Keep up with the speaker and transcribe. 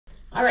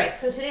All right,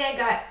 so today I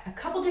got a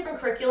couple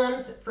different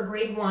curriculums for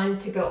grade 1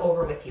 to go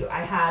over with you.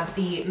 I have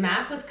the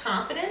Math with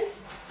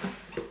Confidence,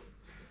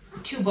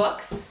 2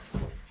 books.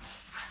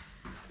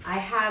 I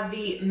have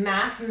the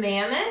Math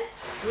Mammoth,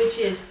 which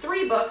is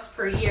 3 books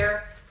per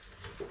year.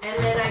 And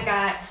then I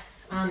got,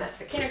 that's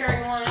the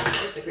kindergarten one,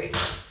 there's the grade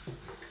 1.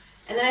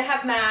 And then I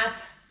have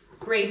Math,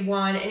 grade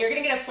 1, and you're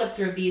gonna get a flip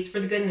through of these for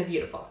the good and the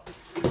beautiful.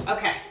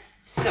 Okay,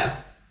 so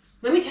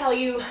let me tell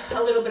you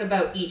a little bit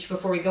about each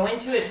before we go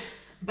into it,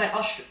 but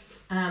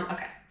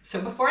okay, so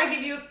before I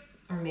give you,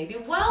 or maybe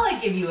while I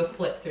give you a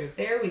flip through,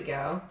 there we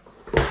go.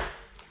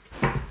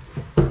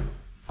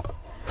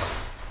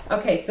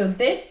 Okay, so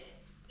this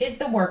is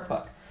the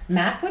workbook.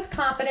 Math with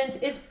Confidence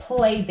is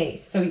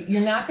play-based, so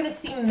you're not gonna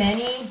see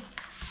many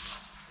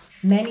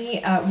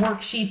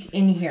worksheets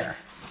in here.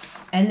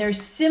 And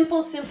there's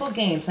simple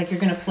games, like you're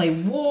gonna play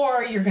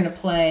war, you're gonna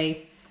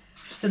play,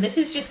 so this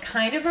is just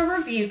kind of a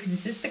review because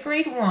this is the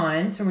grade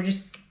 1, so we're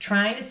just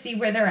trying to see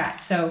where they're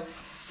at. So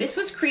this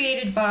was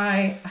created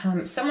by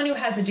someone who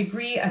has a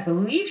degree, I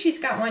believe she's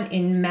got one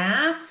in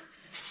math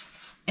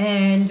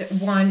and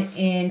one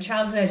in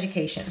childhood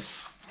education.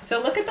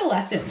 So look at the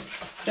lessons.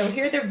 So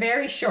here they're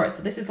very short.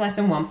 So this is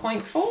lesson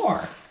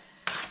 1.4,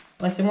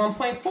 lesson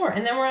 1.4,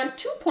 and then we're on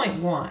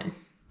 2.1.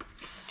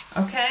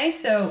 Okay,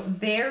 so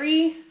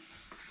very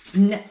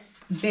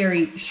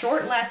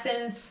short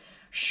lessons,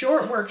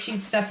 short worksheet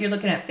stuff. You're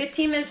looking at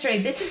 15 minutes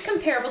straight. This is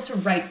comparable to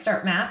Right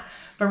Start Math.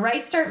 But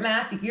Right Start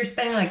Math, you're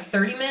spending like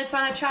 30 minutes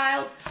on a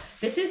child.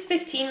 This is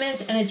 15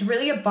 minutes, and it's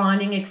really a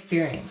bonding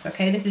experience,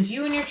 okay? This is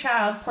you and your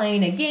child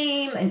playing a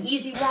game, an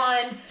easy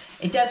one.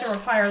 It doesn't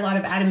require a lot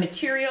of added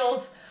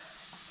materials.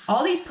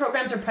 All these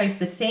programs are priced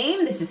the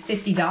same. This is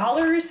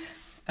 $50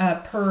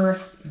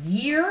 per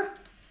year,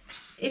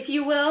 if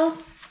you will.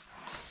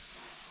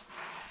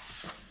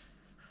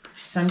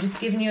 So I'm just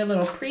giving you a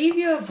little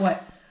preview of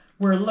what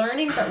we're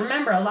learning. But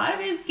remember, a lot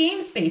of it is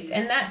games-based,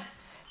 and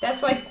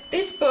that's why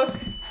this book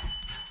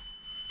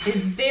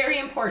is very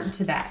important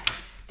to that.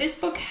 This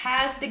book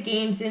has the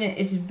games in it.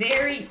 It's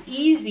very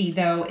easy,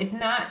 though. It's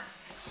not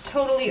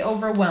totally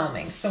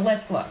overwhelming. So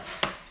let's look.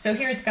 So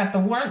here it's got the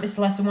this is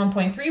lesson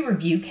 1.3,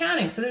 review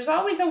counting. So there's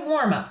always a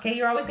warm-up, okay?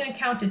 You're always going to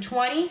count to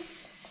 20,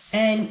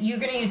 and you're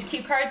going to use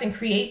cue cards and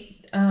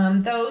create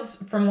those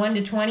from 1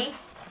 to 20.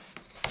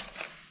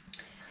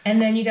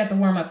 And then you got the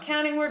warm-up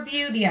counting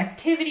review, the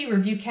activity,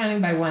 review counting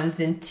by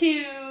 1s and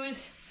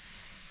 2s.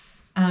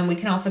 We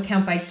can also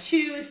count by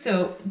 2,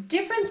 so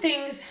different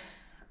things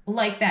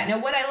like that. Now,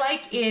 what I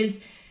like is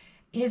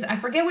I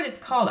forget what it's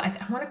called. I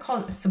want to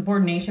call it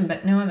subordination,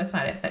 but no, that's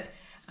not it. But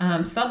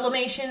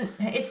sublimation,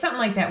 it's something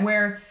like that,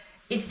 where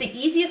it's the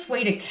easiest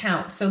way to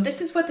count. So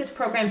this is what this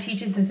program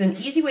teaches, is an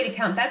easy way to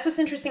count. That's what's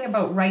interesting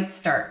about Right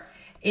Start,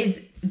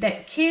 is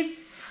that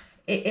kids,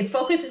 it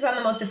focuses on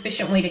the most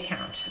efficient way to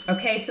count.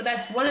 Okay, so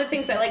that's one of the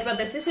things I like about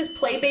this. This is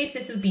play-based.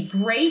 This would be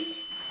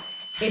great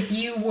if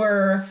you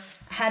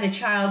had a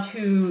child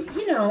who,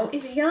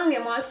 is young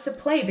and wants to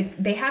play.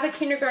 They have a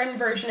kindergarten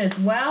version as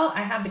well.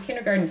 I have the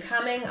kindergarten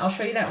coming. I'll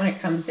show you that when it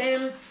comes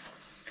in.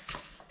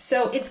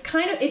 So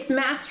it's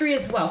mastery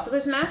as well. So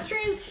there's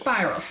mastery and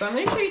spiral. So I'm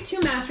going to show you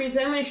 2 masteries,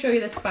 then I'm going to show you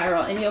the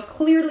spiral, and you'll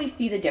clearly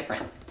see the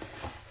difference.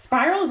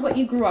 Spiral is what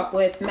you grew up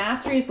with.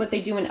 Mastery is what they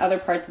do in other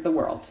parts of the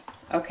world,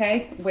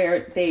 okay,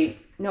 where they,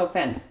 no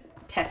offense,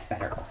 test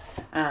better.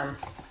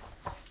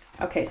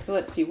 Okay, so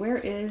let's see, where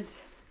is...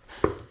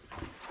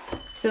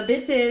 So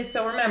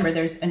remember,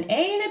 there's an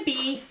A and a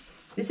B.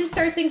 This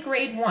starts in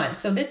grade 1.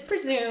 So this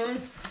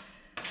presumes,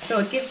 so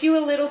it gives you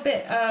a little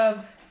bit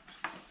of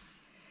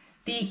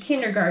the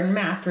kindergarten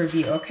math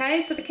review, okay?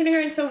 So the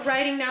kindergarten, so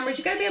writing numbers,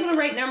 you gotta be able to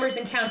write numbers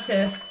and count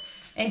a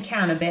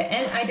bit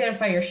and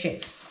identify your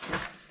shapes.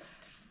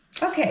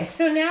 Okay,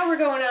 so now we're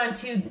going on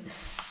to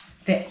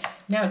this.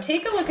 Now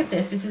take a look at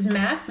this. This is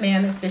Math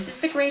Mammoth. This is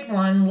the grade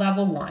 1,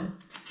 level 1.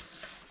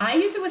 I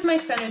use it with my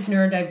son who's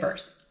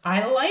neurodiverse.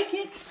 I like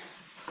it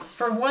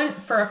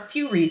for a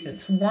few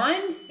reasons.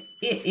 One,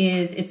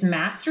 it's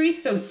mastery.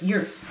 So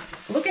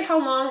look at how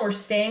long we're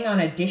staying on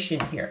addition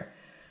here.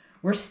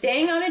 We're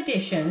staying on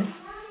addition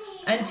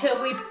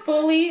until we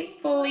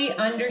fully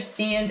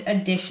understand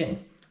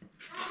addition.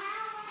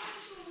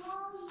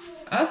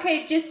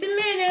 Okay, just a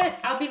minute.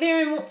 I'll be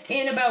there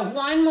in about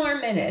 1 more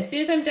minute, as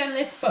soon as I'm done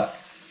this book.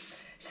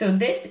 So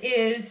this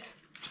is,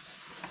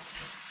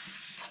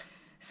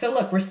 so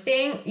look, we're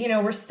staying,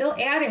 we're still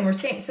adding,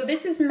 so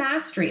this is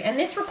mastery, and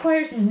this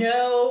requires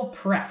no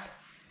prep.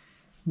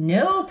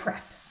 No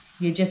prep.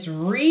 You just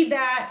read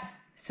that,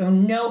 so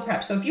no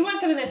prep. So if you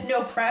want something that's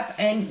no prep,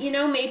 and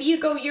maybe you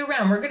go year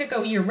round, we're gonna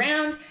go year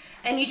round,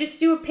 and you just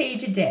do a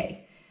page a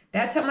day.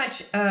 That's how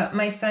much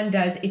my son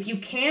does. If you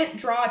can't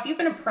draw, if you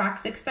have an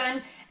apraxic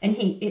son and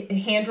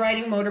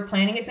handwriting, motor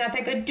planning is not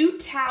that good, do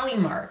tally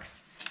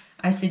marks,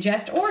 I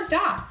suggest, or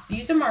dots.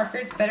 Use a marker,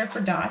 it's better for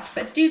dots,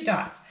 but do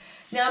dots.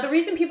 Now, the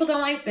reason people don't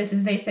like this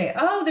is they say,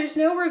 oh, there's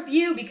no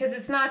review because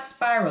it's not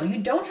spiral. You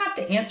don't have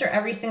to answer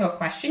every single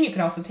question. You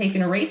could also take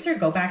an eraser,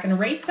 go back and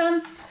erase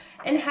some,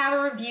 and have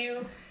a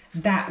review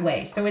that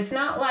way. So it's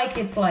not like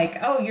it's like,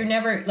 oh, you're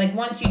never, like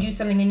once you do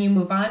something and you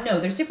move on. No,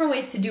 there's different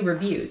ways to do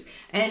reviews.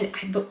 And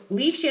I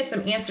believe she has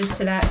some answers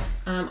to that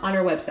on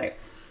her website.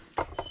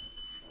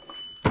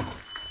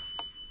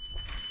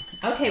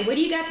 Okay, what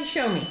do you got to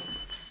show me?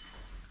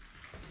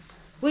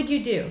 What'd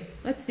you do?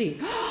 Let's see.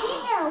 Oh,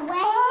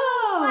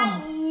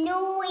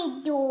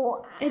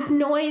 it's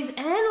noise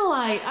and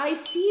light. I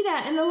see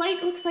that. And the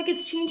light looks like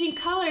it's changing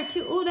color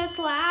too. Oh, that's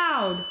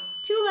loud.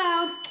 Too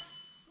loud.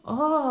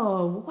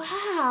 Oh,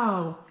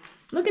 wow.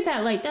 Look at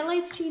that light. That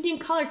light's changing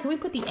color. Can we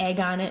put the egg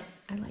on it?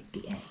 I like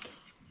the egg.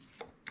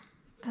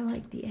 I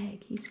like the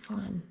egg. He's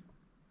fun.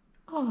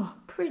 Oh,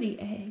 pretty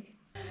egg.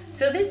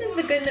 So this is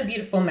the Good and the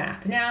Beautiful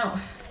math. Now,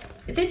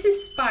 this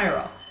is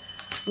spiral.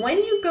 When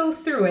you go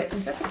through it,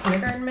 is that the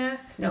kindergarten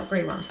math? No,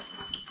 grade 1.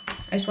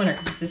 I just wonder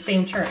because it's the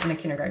same chart in the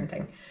kindergarten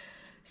thing.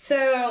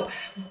 So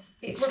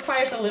it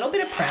requires a little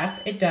bit of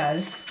prep. It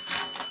does.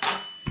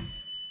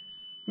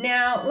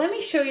 Now, let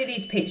me show you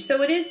these pages.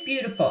 So it is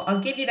beautiful.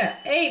 I'll give you that.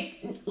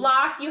 Hey,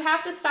 Locke, you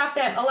have to stop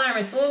that alarm.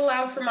 It's a little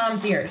loud for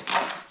Mom's ears.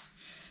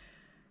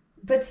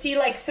 But see,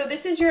 like, so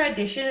this is your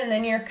addition, and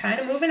then you're kind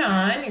of moving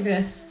on. You're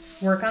going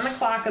to work on the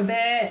clock a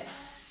bit,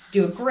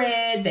 do a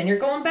grid, then you're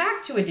going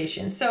back to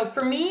addition. So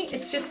for me,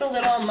 it's just a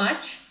little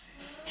much.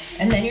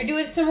 And then you're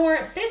doing some more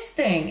this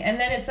thing. And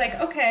then it's like,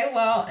 okay,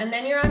 well, and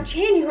then you're on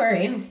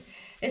January. And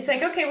it's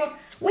like, okay, well,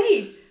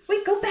 wait,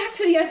 go back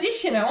to the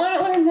addition. I want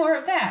to learn more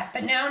of that.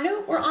 But now,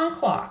 no, we're on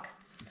clock.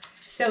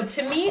 So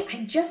to me,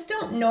 I just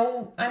don't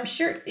know. I'm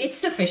sure it's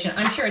sufficient.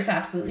 I'm sure it's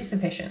absolutely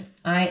sufficient.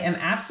 I am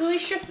absolutely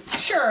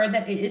sure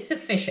that it is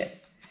sufficient.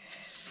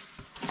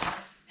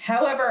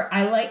 However,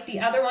 I like the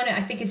other one.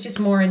 I think it's just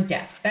more in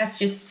depth. That's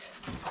just,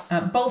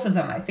 both of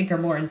them I think are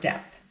more in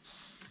depth.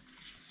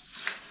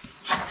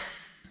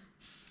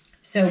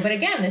 So, but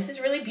again, this is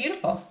really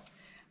beautiful.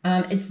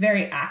 It's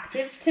very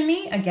active to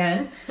me.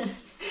 Again,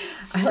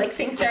 I like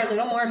things that are a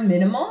little more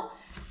minimal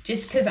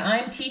just because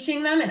I'm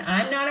teaching them and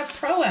I'm not a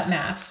pro at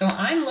math. So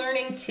I'm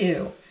learning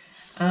too.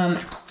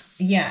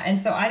 Yeah, and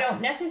so I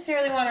don't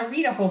necessarily want to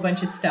read a whole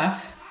bunch of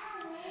stuff.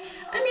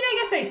 I mean,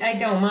 I guess I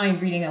don't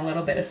mind reading a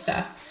little bit of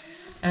stuff.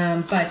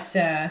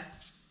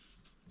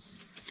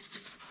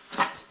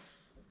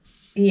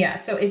 Yeah,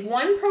 so if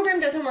one program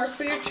doesn't work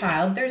for your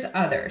child, there's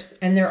others,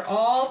 and they're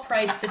all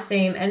priced the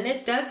same, and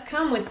this does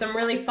come with some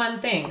really fun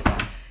things.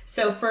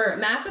 So for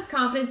Math with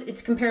Confidence,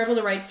 it's comparable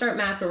to Right Start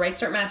Math, but Right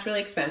Start Math's really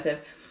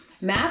expensive.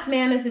 Math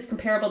Mammoth is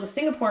comparable to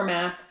Singapore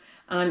Math.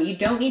 You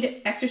don't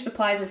need extra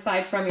supplies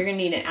aside from, you're going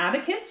to need an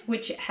abacus,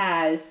 which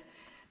has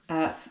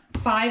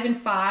 5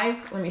 and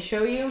 5. Let me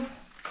show you.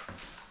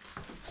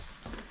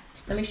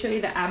 Let me show you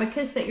the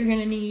abacus that you're going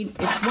to need.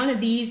 It's one of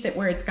these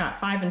where it's got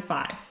 5 and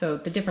 5, so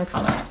the different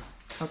colors.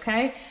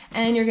 Okay,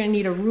 and you're going to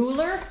need a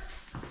ruler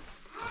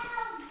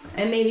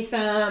and maybe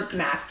some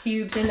math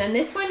cubes. And then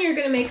this one, you're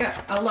going to make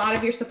a lot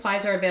of your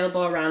supplies are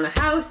available around the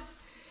house.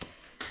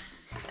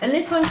 And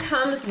this one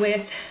comes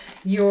with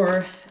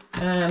your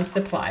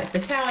supplies, the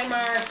tally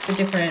marks, the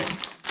different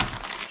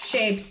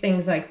shapes,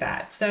 things like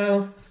that.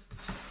 So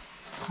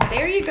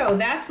there you go.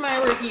 That's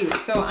my review.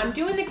 So I'm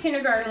doing the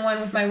kindergarten one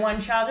with my one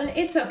child, and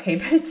it's okay,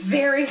 but it's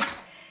very,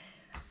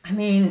 I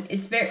mean,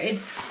 it's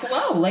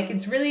slow. Like,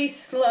 it's really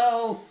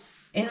slow.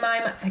 In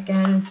my,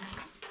 again,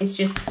 it's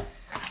just,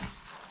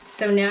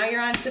 so now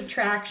you're on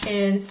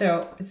subtraction.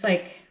 So it's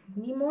like,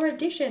 we need more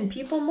addition,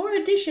 more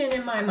addition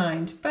in my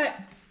mind. But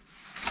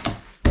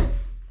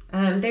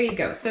there you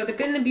go. So the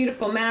Good and the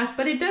Beautiful math,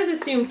 but it does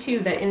assume too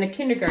that in the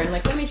kindergarten,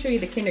 like let me show you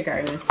the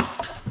kindergarten.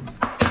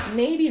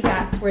 Maybe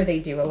that's where they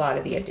do a lot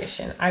of the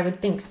addition. I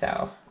would think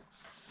so.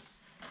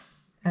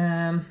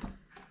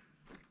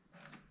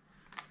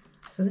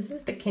 So this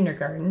is the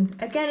kindergarten.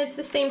 Again, it's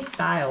the same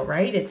style,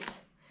 right? If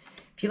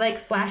you like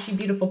flashy,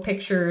 beautiful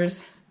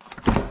pictures,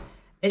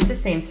 it's the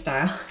same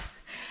style.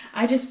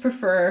 I just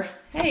prefer,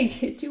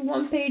 hey, do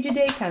 1 page a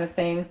day kind of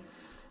thing.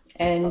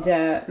 And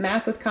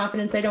Math with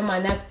Confidence, I don't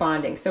mind. That's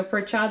bonding. So for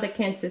a child that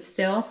can't sit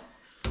still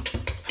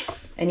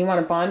and you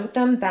want to bond with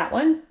them, that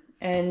one.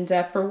 And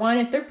for one,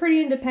 if they're pretty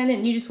independent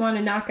and you just want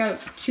to knock out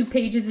 2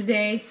 pages a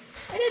day,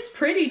 and it's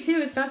pretty too.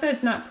 It's not that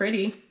it's not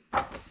pretty.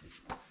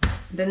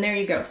 Then there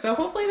you go. So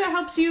hopefully that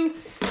helps you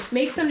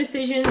make some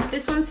decisions.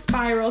 This one's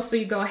spiral, so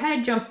you go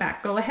ahead, jump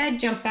back, go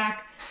ahead, jump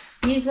back.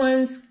 These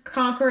ones,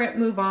 conquer it,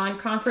 move on,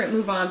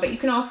 but you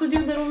can also do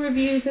little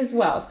reviews as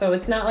well. So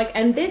it's not like,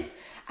 and this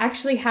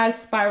actually has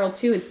spiral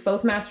too. It's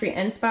both mastery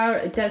and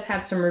spiral. It does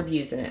have some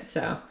reviews in it,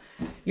 so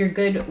you're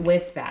good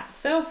with that.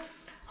 So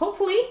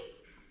hopefully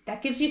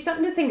that gives you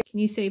something to think. Can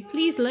you say,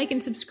 please like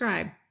and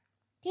subscribe?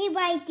 Please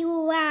like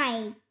to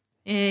like.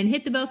 And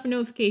hit the bell for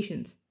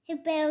notifications.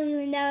 Hit the bell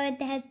for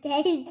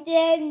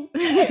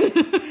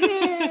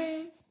notifications.